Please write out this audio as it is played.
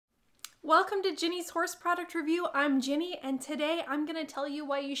Welcome to Ginny's Horse Product Review. I'm Ginny, and today I'm going to tell you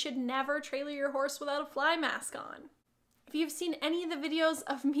why you should never trailer your horse without a fly mask on. If you've seen any of the videos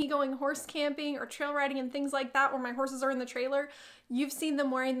of me going horse camping or trail riding and things like that where my horses are in the trailer, you've seen them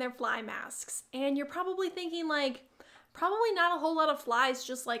wearing their fly masks. And you're probably thinking like, probably not a whole lot of flies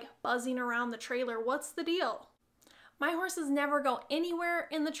just like buzzing around the trailer. What's the deal? My horses never go anywhere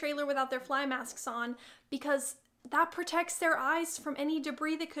in the trailer without their fly masks on because that protects their eyes from any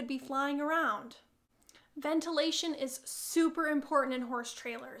debris that could be flying around. Ventilation is super important in horse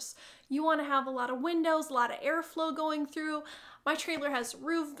trailers. You want to have a lot of windows, a lot of airflow going through. My trailer has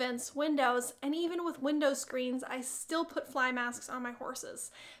roof vents, windows, and even with window screens, I still put fly masks on my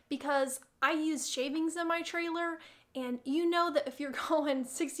horses because I use shavings in my trailer, and you know that if you're going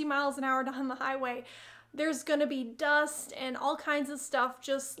 60 miles an hour down the highway, there's gonna be dust and all kinds of stuff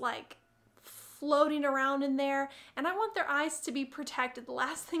just like floating around in there, and I want their eyes to be protected. The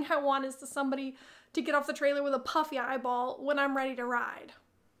last thing I want is somebody to get off the trailer with a puffy eyeball when I'm ready to ride.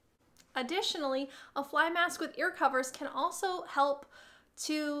 Additionally, a fly mask with ear covers can also help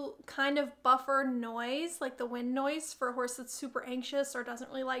to kind of buffer noise, like the wind noise for a horse that's super anxious or doesn't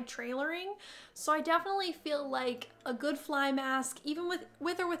really like trailering. So I definitely feel like a good fly mask, even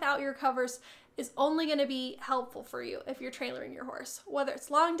with or without ear covers, is only going to be helpful for you if you're trailering your horse, whether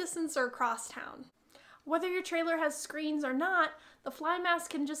it's long distance or across town. Whether your trailer has screens or not, the fly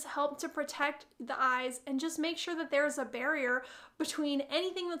mask can just help to protect the eyes and just make sure that there's a barrier between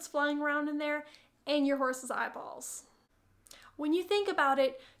anything that's flying around in there and your horse's eyeballs. When you think about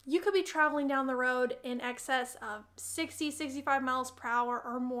it, you could be traveling down the road in excess of 60, 65 miles per hour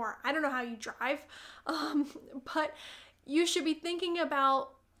or more. I don't know how you drive, but you should be thinking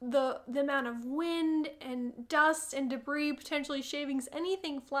about the amount of wind and dust and debris, potentially shavings,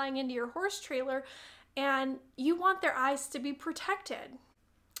 anything flying into your horse trailer, and you want their eyes to be protected.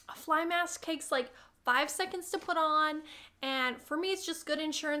 A fly mask takes like 5 seconds to put on, and for me it's just good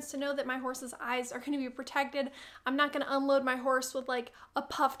insurance to know that my horse's eyes are going to be protected. I'm not going to unload my horse with like a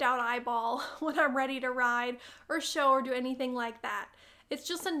puffed out eyeball when I'm ready to ride or show or do anything like that. It's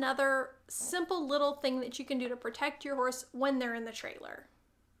just another simple little thing that you can do to protect your horse when they're in the trailer.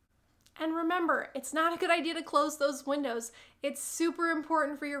 And remember, it's not a good idea to close those windows. It's super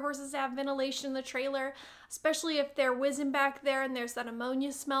important for your horses to have ventilation in the trailer, especially if they're whizzing back there and there's that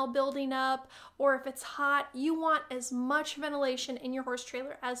ammonia smell building up, or if it's hot. You want as much ventilation in your horse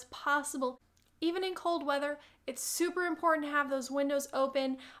trailer as possible. Even in cold weather, it's super important to have those windows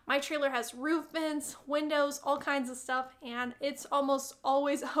open. My trailer has roof vents, windows, all kinds of stuff, and it's almost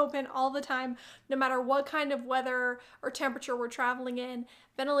always open all the time, no matter what kind of weather or temperature we're traveling in.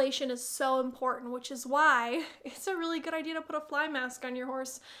 Ventilation is so important, which is why it's a really good idea to put a fly mask on your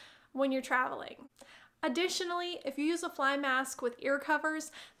horse when you're traveling. Additionally, if you use a fly mask with ear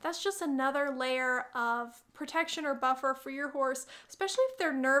covers, that's just another layer of protection or buffer for your horse, especially if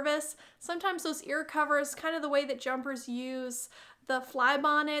they're nervous. Sometimes those ear covers, kind of the way that jumpers use the fly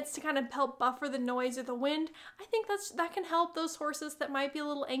bonnets to kind of help buffer the noise or the wind, I think that can help those horses that might be a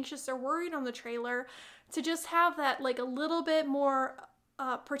little anxious or worried on the trailer to just have that like a little bit more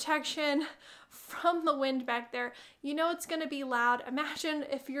protection from the wind back there. You know it's going to be loud. Imagine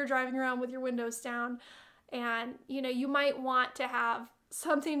if you're driving around with your windows down and you might want to have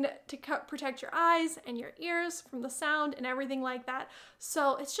something to protect your eyes and your ears from the sound and everything like that.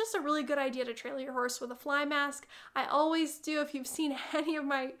 So it's just a really good idea to trailer your horse with a fly mask. I always do. If you've seen any of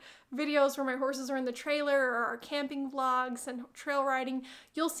my videos where my horses are in the trailer or our camping vlogs and trail riding,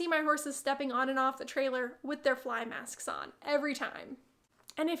 you'll see my horses stepping on and off the trailer with their fly masks on every time.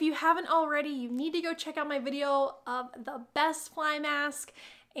 And if you haven't already, you need to go check out my video of the best fly mask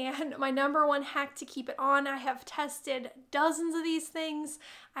and my #1 hack to keep it on. I have tested dozens of these things.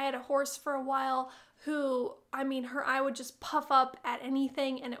 I had a horse for a while who, her eye would just puff up at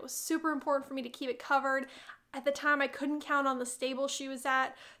anything, and it was super important for me to keep it covered. At the time, I couldn't count on the stable she was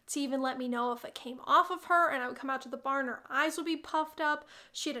at to even let me know if it came off of her, and I would come out to the barn, her eyes would be puffed up.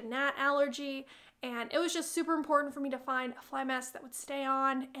 She had a gnat allergy, and it was just super important for me to find a fly mask that would stay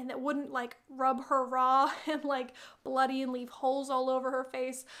on and that wouldn't like rub her raw and like bloody and leave holes all over her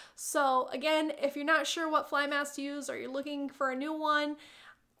face. So again, if you're not sure what fly mask to use or you're looking for a new one,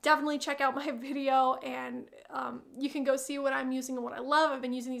 definitely check out my video, and you can go see what I'm using and what I love. I've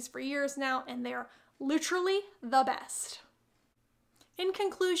been using these for years now, and they're literally the best. In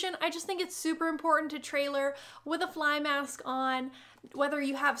conclusion, I just think it's super important to trailer with a fly mask on, whether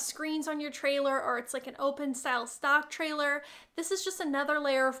you have screens on your trailer or it's like an open style stock trailer. This is just another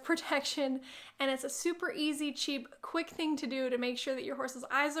layer of protection, and it's a super easy, cheap, quick thing to do to make sure that your horse's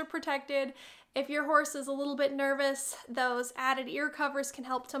eyes are protected If your horse is a little bit nervous, those added ear covers can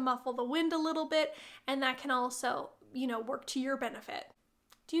help to muffle the wind a little bit, and that can also, work to your benefit.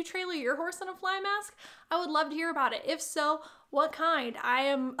 Do you trailer your horse in a fly mask? I would love to hear about it. If so, what kind? I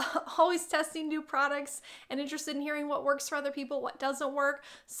am always testing new products and interested in hearing what works for other people, what doesn't work,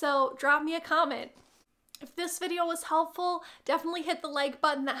 so drop me a comment. If this video was helpful, definitely hit the like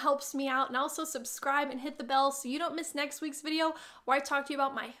button, that helps me out, and also subscribe and hit the bell so you don't miss next week's video where I talk to you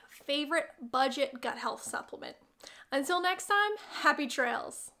about my favorite budget gut health supplement. Until next time, happy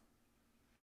trails!